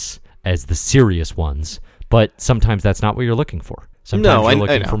menace as the serious ones. But sometimes that's not what you're looking for. Sometimes you're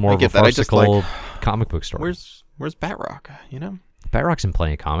looking for more of a farcical comic book story. Where's Batroc? Batroc's in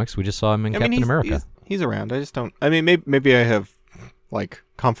plenty of comics. We just saw him in Captain America. He's around. I just don't. I mean, maybe I have like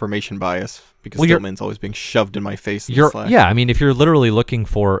confirmation bias because Stiltman's always being shoved in my face. Yeah, I mean, if you're literally looking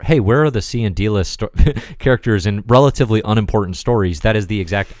for, hey, where are the C and D list characters in relatively unimportant stories? That is the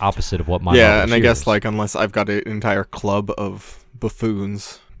exact opposite of what my and I guess like unless I've got an entire club of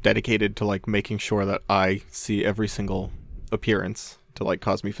buffoons dedicated to like making sure that I see every single appearance to like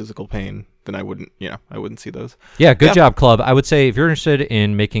cause me physical pain, then I wouldn't see those. Yeah, good job, club. I would say if you're interested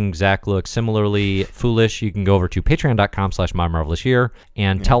in making Zach look similarly foolish, you can go over to patreon.com/mymarvelousyear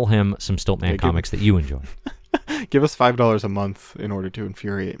and tell him some Stiltman comics that you enjoy. Give us $5 a month in order to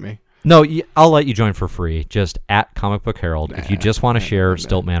infuriate me. No, I'll let you join for free, just at Comic Book Herald. If you just want to share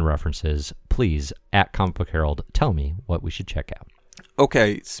Stiltman references, please, at Comic Book Herald, tell me what we should check out.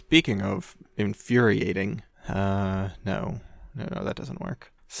 Okay, speaking of infuriating, no, that doesn't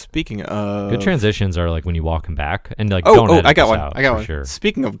work. Speaking of... Good transitions are like when you walk them back. And like, I got one. Sure.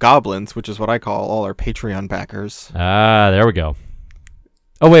 Speaking of goblins, which is what I call all our Patreon backers. There we go.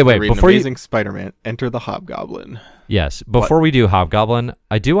 Oh, wait. Before Amazing Spider-Man, enter the Hobgoblin. Yes. Before we do Hobgoblin,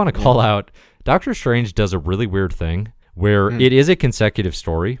 I do want to call out Doctor Strange does a really weird thing where it is a consecutive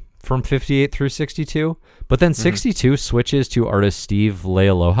story from 58 through 62, but then 62 switches to artist Steve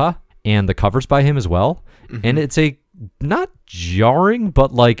Leialoha, and the cover's by him as well. And it's a not jarring,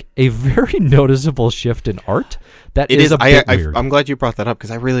 but like a very noticeable shift in art. That it is a bit weird. I'm glad you brought that up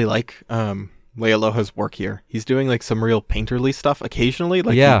because I really like Leialoha's work here. He's doing like some real painterly stuff occasionally.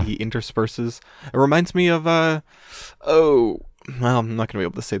 Like he intersperses. It reminds me of well, I'm not gonna be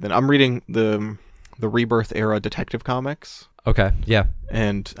able to say that. I'm reading the Rebirth era Detective Comics. Okay, yeah.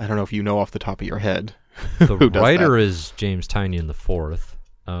 And I don't know if you know off the top of your head. The writer is James Tynion IV.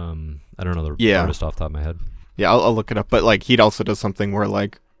 I don't know the artist off the top of my head. Yeah, I'll look it up. But like he also does something where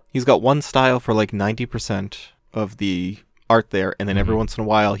like he's got one style for like 90% of the art there, and then every once in a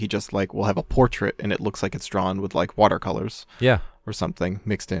while he just like will have a portrait and it looks like it's drawn with like watercolors. Yeah. Or something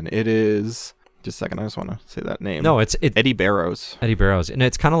mixed in. It is just a second, I just want to say that name. No, it's Eddie Barrows. Eddie Barrows. And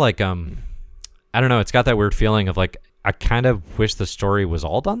it's kind of like I don't know, it's got that weird feeling of like I kind of wish the story was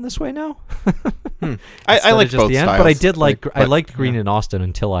all done this way now. I like both styles, but I did I liked Green and Austin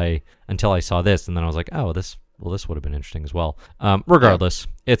until I saw this, and then I was like, oh, this would have been interesting as well. Regardless,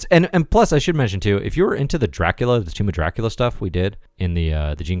 it's and plus I should mention too, if you were into the Tomb of Dracula stuff we did in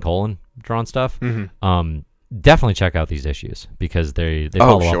the Gene Colan drawn stuff, definitely check out these issues because they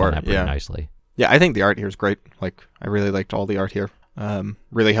follow up on that pretty nicely. Yeah, I think the art here is great. Like I really liked all the art here.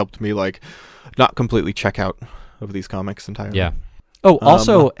 Really helped me like not completely check out of these comics entirely. Yeah. Oh,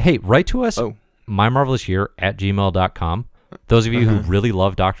 also, hey, write to us, mymarvelousyear@gmail.com. Those of you who really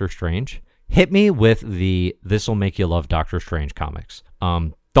love Doctor Strange, hit me with the This'll Make You Love Doctor Strange comics.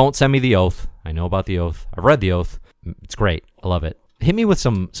 Don't send me The Oath. I know about The Oath. I've read The Oath. It's great. I love it. Hit me with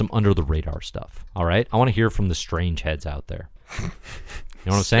some under the radar stuff. All right? I want to hear from the strange heads out there. You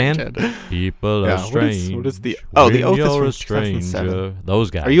know what I'm saying? People are strange. What is the Oath is from 2007.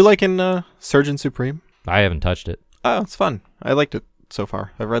 Those guys. Are you liking Surgeon Supreme? I haven't touched it. Oh, it's fun. I liked it so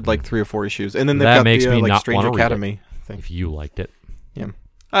far. I've read like 3 or 4 issues, and then they've got the like Strange Academy thing. If you liked it, yeah.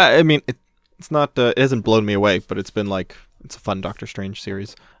 I mean, it's not. It hasn't blown me away, but it's a fun Doctor Strange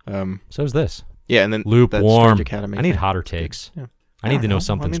series. So is this. Yeah, and then that Lukewarm. Strange Academy I need thing. hotter takes. Yeah. I need to know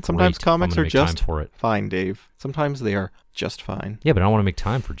something. I mean, sometimes comics are just for it. fine, Dave. Sometimes they are just fine. Yeah, but I don't want to make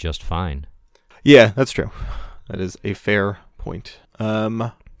time for just fine. Yeah, that's true. That is a fair point.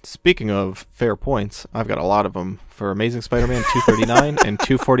 Speaking of fair points, I've got a lot of them for Amazing Spider-Man 239 and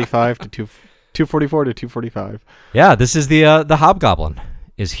 245 to 244 to 245. Yeah, this is the Hobgoblin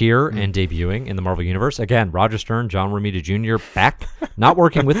is here and debuting in the Marvel Universe. Again, Roger Stern, John Romita Jr. back, not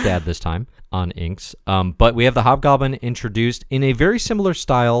working with Dad this time on inks. But we have the Hobgoblin introduced in a very similar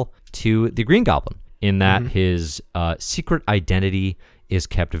style to the Green Goblin, in that his secret identity is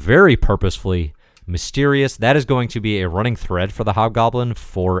kept very purposefully mysterious. That is going to be a running thread for the Hobgoblin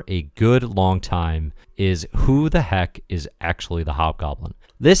for a good long time, is who the heck is actually the Hobgoblin?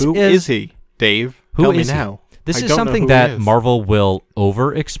 Who is he, Dave? Tell me now. This is something that Marvel will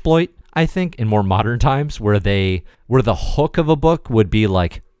overexploit, I think, in more modern times, where the hook of a book would be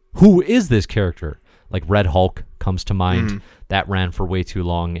like, who is this character? Like Red Hulk comes to mind. That ran for way too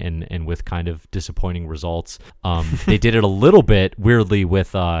long and with kind of disappointing results. They did it a little bit weirdly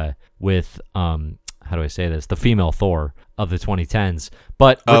with how do I say this? The female Thor of the 2010s.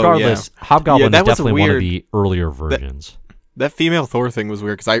 But regardless, Hobgoblin is definitely one of the earlier versions. That female Thor thing was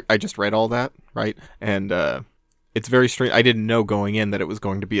weird because I just read all that, right? And it's very strange. I didn't know going in that it was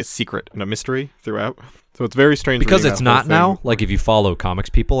going to be a secret and a mystery throughout. So it's very strange. Because it's not now. Like if you follow comics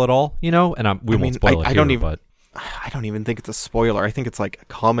people at all, we won't spoil it here, but I don't even think it's a spoiler. I think it's like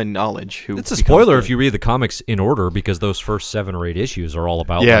common knowledge. It's a spoiler if you read the comics in order, because those first 7 or 8 issues are all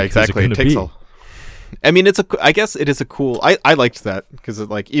about exactly. It takes I mean, I guess it is a cool. I liked that because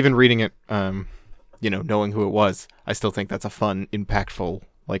like even reading it, knowing who it was, I still think that's a fun, impactful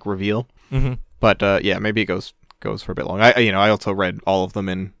like reveal. Mm-hmm. But maybe it goes for a bit long. I also read all of them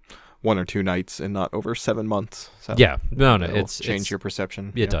in 1 or 2 nights and not over 7 months. So it's change your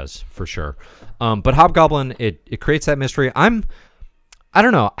perception. It does for sure. But Hobgoblin, it creates that mystery. I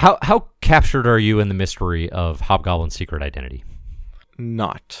don't know how captured are you in the mystery of Hobgoblin's secret identity?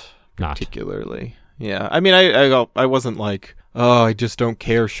 Not particularly. Yeah, I mean, I wasn't like, oh, I just don't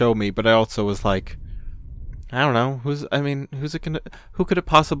care, show me. But I also was like, I don't know, who could it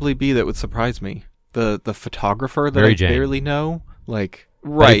possibly be that would surprise me? The photographer that Mary I Jane. barely know, like,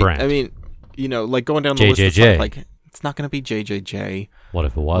 right? Brand. I mean, like going down the list of stuff, like it's not going to be JJJ. What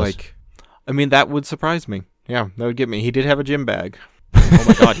if it was? Like, I mean, that would surprise me. Yeah, that would get me. He did have a gym bag. Oh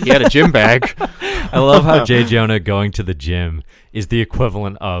my god, he had a gym bag. I love how J. Jonah going to the gym is the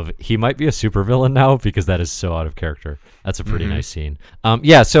equivalent of he might be a supervillain now, because that is so out of character. That's a pretty nice scene.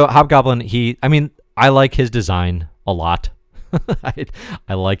 So Hobgoblin, I like his design a lot.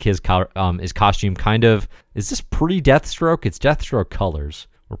 I like his costume. Kind of, is this pre-Deathstroke? It's Deathstroke colors.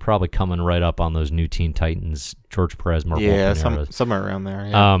 We're probably coming right up on those new Teen Titans, George Perez, Mark Wolfman eras. Somewhere around there.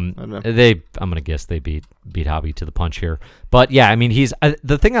 Yeah. I'm gonna guess they beat Hobby to the punch here. But yeah, I mean, he's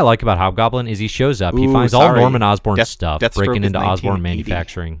the thing I like about Hobgoblin is he shows up. He finds all Norman Osborn stuff, breaking into Osborn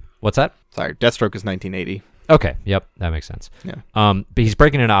Manufacturing. What's that? Sorry, Deathstroke is 1980. Okay, yep, that makes sense. Yeah. But he's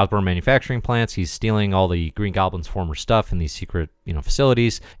breaking into Osborn Manufacturing plants. He's stealing all the Green Goblin's former stuff in these secret,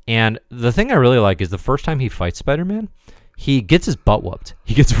 facilities. And the thing I really like is the first time he fights Spider-Man, he gets his butt whooped.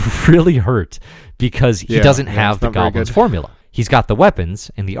 He gets really hurt because he doesn't have the Goblin's formula. He's got the weapons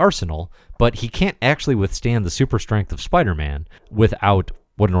and the arsenal, but he can't actually withstand the super strength of Spider-Man without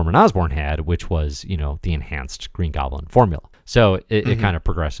what Norman Osborn had, which was, the enhanced Green Goblin formula. So it kind of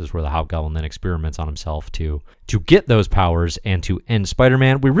progresses where the Hobgoblin then experiments on himself to get those powers and to end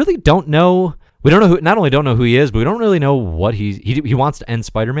Spider-Man. We really don't know. We don't know who. Not only don't know who he is, but we don't really know what he wants to end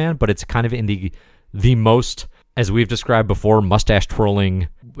Spider-Man. But it's kind of in the most, as we've described before, mustache twirling.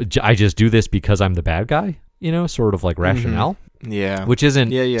 I just do this because I'm the bad guy. Sort of like rationale. Yeah. Which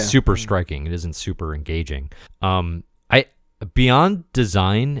isn't super striking. It isn't super engaging. Beyond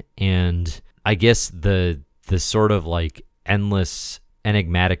design and I guess the sort of like endless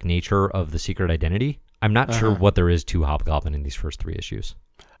enigmatic nature of the secret identity, I'm not sure what there is to Hobgoblin in these first 3 issues.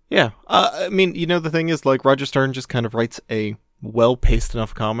 Yeah. I mean, the thing is, like, Roger Stern just kind of writes a well-paced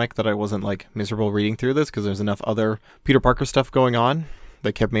enough comic that I wasn't, like, miserable reading through this because there's enough other Peter Parker stuff going on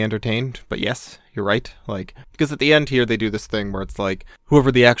that kept me entertained. But yes, you're right. Like, because at the end here, they do this thing where it's like,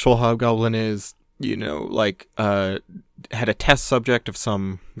 whoever the actual Hobgoblin is, had a test subject of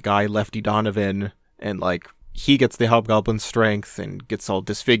some guy, Lefty Donovan, and, like, he gets the Hobgoblin's strength and gets all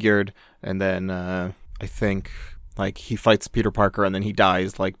disfigured, and then I think like he fights Peter Parker and then he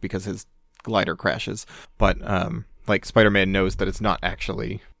dies, like, because his glider crashes. But like Spider-Man knows that it's not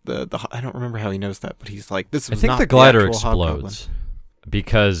actually the I don't remember how he knows that, but he's like, this is not the glider explodes.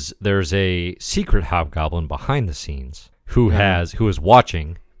 because there's a secret hobgoblin behind the scenes who is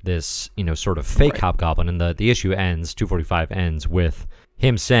watching this, sort of fake hobgoblin, and the issue ends, 245 ends with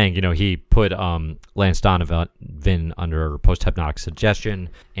him saying, he put Lance Donovan under post-hypnotic suggestion,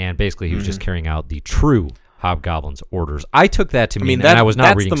 and basically he was just carrying out the true hobgoblin's orders. I took that to mean, and I was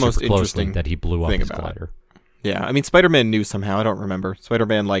not reading super closely, that he blew up his glider. Yeah, I mean, Spider-Man knew somehow. I don't remember.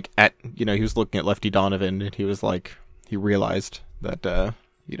 Spider-Man, he was looking at Lefty Donovan, and he was like, he realized that,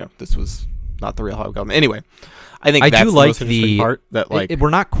 this was not the real hobgoblin. Anyway, I think that's the most interesting part. That we're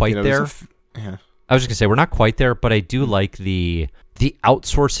not quite there. Yeah. I was just gonna say we're not quite there, but I do like the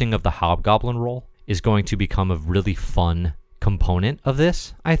outsourcing of the hobgoblin role is going to become a really fun component of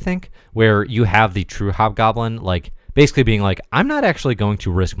this. I think where you have the true hobgoblin, like basically being like, I'm not actually going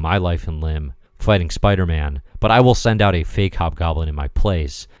to risk my life and limb fighting Spider-Man, but I will send out a fake hobgoblin in my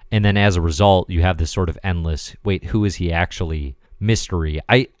place, and then as a result, you have this sort of endless, wait, who is he actually? Mystery.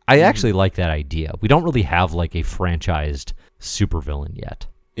 I actually like that idea. We don't really have like a franchised supervillain yet.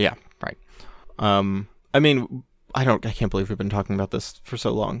 Yeah, right. I mean, I can't believe we've been talking about this for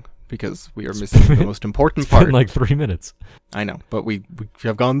so long because we are missing the most important part. It's been like 3 minutes. I know, but we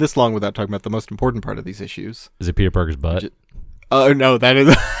have gone this long without talking about the most important part of these issues. Is it Peter Parker's butt? Oh no, that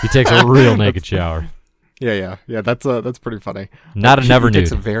is. He takes a real naked shower. Yeah. That's pretty funny. Not a never nude.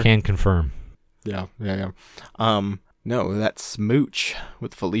 Can confirm. Yeah. No, that smooch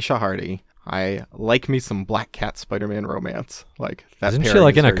with Felicia Hardy. I like me some Black Cat Spider-Man romance. Like that. Isn't she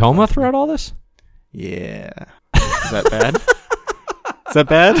like in a coma throughout all this? Yeah. Is that bad? Is that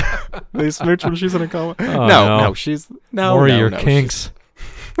bad? They smooch when she's in a coma? Oh, no, she's no. Or no, your no, kinks.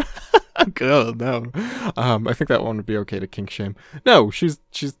 Good, no. I think that one would be okay to kink shame. No, she's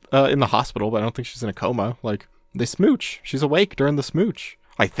in the hospital, but I don't think she's in a coma. Like they smooch. She's awake during the smooch.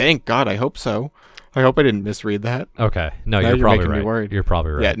 I think. God, I hope so. I hope I didn't misread that. Okay. No, you're probably right. You're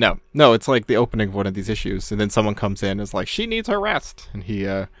probably right. Yeah, no. It's like the opening of one of these issues, and then someone comes in and is like, she needs her rest. And he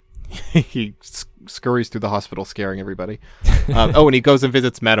he scurries through the hospital scaring everybody. And he goes and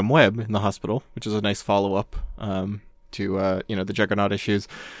visits Madam Web in the hospital, which is a nice follow-up to the Juggernaut issues.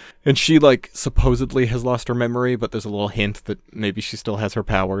 And she supposedly has lost her memory, but there's a little hint that maybe she still has her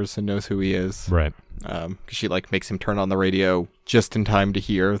powers and knows who he is. Right. Because she makes him turn on the radio just in time to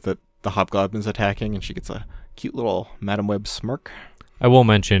hear that the Hobgoblin's attacking, and she gets a cute little Madam Web smirk. I will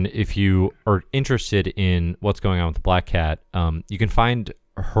mention, if you are interested in what's going on with the Black Cat, you can find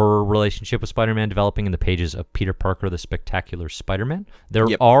her relationship with Spider-Man developing in the pages of Peter Parker, the Spectacular Spider-Man. There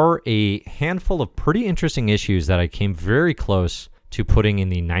are a handful of pretty interesting issues that I came very close to putting in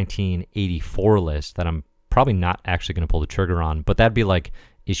the 1984 list that I'm probably not actually going to pull the trigger on, but that'd be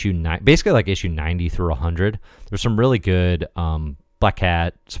issue 9, basically issue 90 through 100. There's some really good Black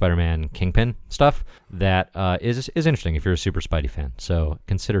Cat, Spider-Man, Kingpin stuff that is interesting if you're a super Spidey fan. So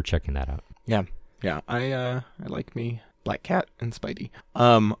consider checking that out. Yeah. I like me Black Cat and Spidey.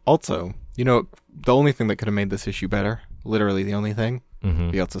 Also, the only thing that could have made this issue better, literally the only thing,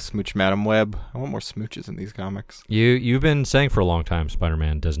 he also smooched Madam Web. I want more smooches in these comics. You've been saying for a long time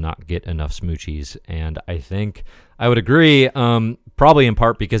Spider-Man does not get enough smoochies, and I think I would agree, probably in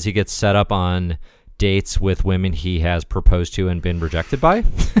part because he gets set up on dates with women he has proposed to and been rejected by.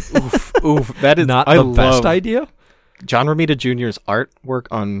 Oof, that is not the best idea. John Romita Jr.'s artwork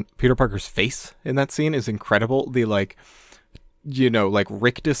on Peter Parker's face in that scene is incredible. The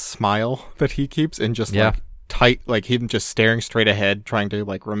rictus smile that he keeps, and just tight, him just staring straight ahead, trying to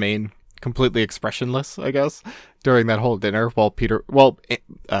remain completely expressionless, I guess, during that whole dinner while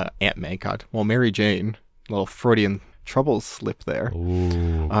Aunt May, while Mary Jane, little Freudian troubles slip there.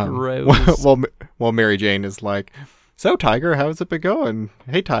 Ooh, gross. While Mary Jane is like, so Tiger, how's it been going?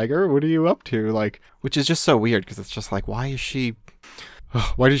 Hey Tiger, what are you up to? Which is just so weird because it's just why is she?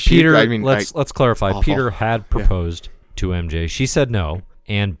 Why does she? Peter, let's clarify. Peter had proposed to MJ. She said no,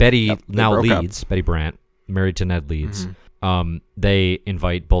 and Betty Leeds, Betty Brant, married to Ned Leeds. They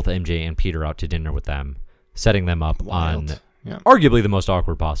invite both MJ and Peter out to dinner with them, setting them up on arguably the most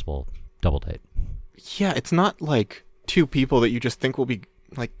awkward possible double date. Yeah, it's not two people that you just think will be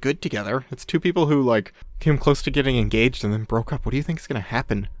good together. It's two people who came close to getting engaged and then broke up. What do you think is going to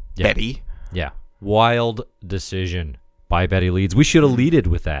happen, Betty? Yeah. Wild decision by Betty Leeds. We should have leaded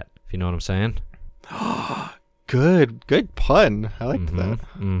with that, if you know what I'm saying. Good pun. I liked that.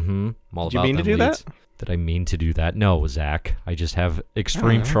 Did you mean to do Leeds. that? Did I mean to do that? No, Zach. I just have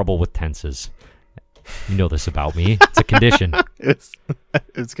extreme trouble with tenses. You know this about me. It's a condition.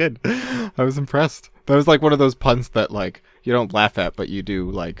 It's good. I was impressed. That was one of those puns that you don't laugh at, but you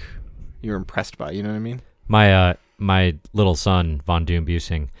do you're impressed by. You know what I mean? My little son Von Doom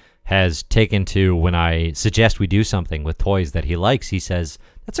Busing has taken to when I suggest we do something with toys that he likes, he says,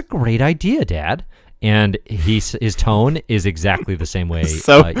 "That's a great idea, Dad." And his tone is exactly the same way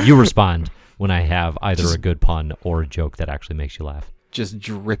So- you respond when I have either a good pun or a joke that actually makes you laugh. Just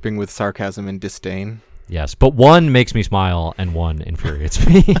dripping with sarcasm and disdain. Yes, but one makes me smile and one infuriates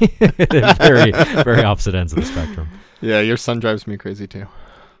me. Very, very opposite ends of the spectrum. Yeah, your son drives me crazy too.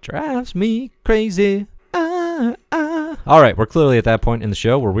 Drives me crazy. All right, we're clearly at that point in the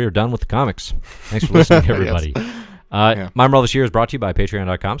show where we are done with the comics. Thanks for listening, everybody. My Marvelous Year is brought to you by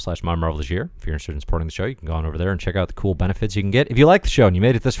patreon.com/mymarvelousyear. If you're interested in supporting the show, you can go on over there and check out the cool benefits you can get. If you like the show and you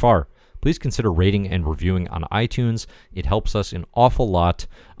made it this far, please consider rating and reviewing on iTunes. It helps us an awful lot.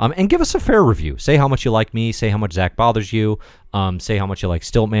 And give us a fair review. Say how much you like me. Say how much Zach bothers you. Say how much you like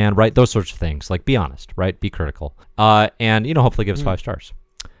Stiltman, right? Those sorts of things. Like, be honest, right? Be critical. And, hopefully give us 5 stars.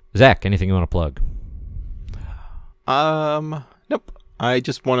 Zach, anything you want to plug? Nope. I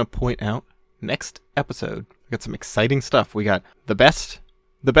just want to point out, next episode, we got some exciting stuff. We got the best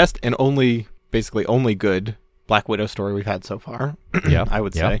and basically only good Black Widow story we've had so far. Yeah, I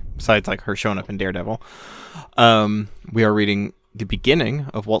would say, besides like her showing up in Daredevil. We are reading the beginning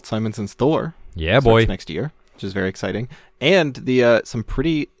of Walt Simonson's Thor. Yeah, boy. Next year, which is very exciting, and the some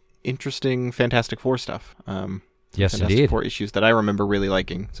pretty interesting Fantastic Four stuff. Yes, Fantastic indeed. Four issues that I remember really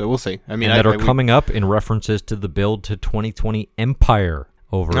liking. So we'll see. I mean, and that are coming up in references to the build to 2020 Empire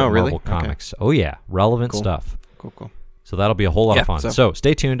over at really? Marvel Comics. Okay. Oh yeah, relevant stuff. Cool. So that'll be a whole lot of fun. So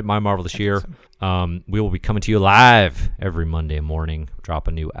stay tuned to My Marvelous Year. We will be coming to you live every Monday morning. Drop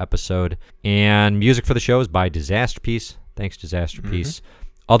a new episode. And music for the show is by Disasterpiece. Thanks, Disasterpiece.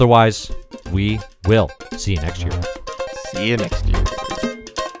 Otherwise, we will see you next year. See you next year.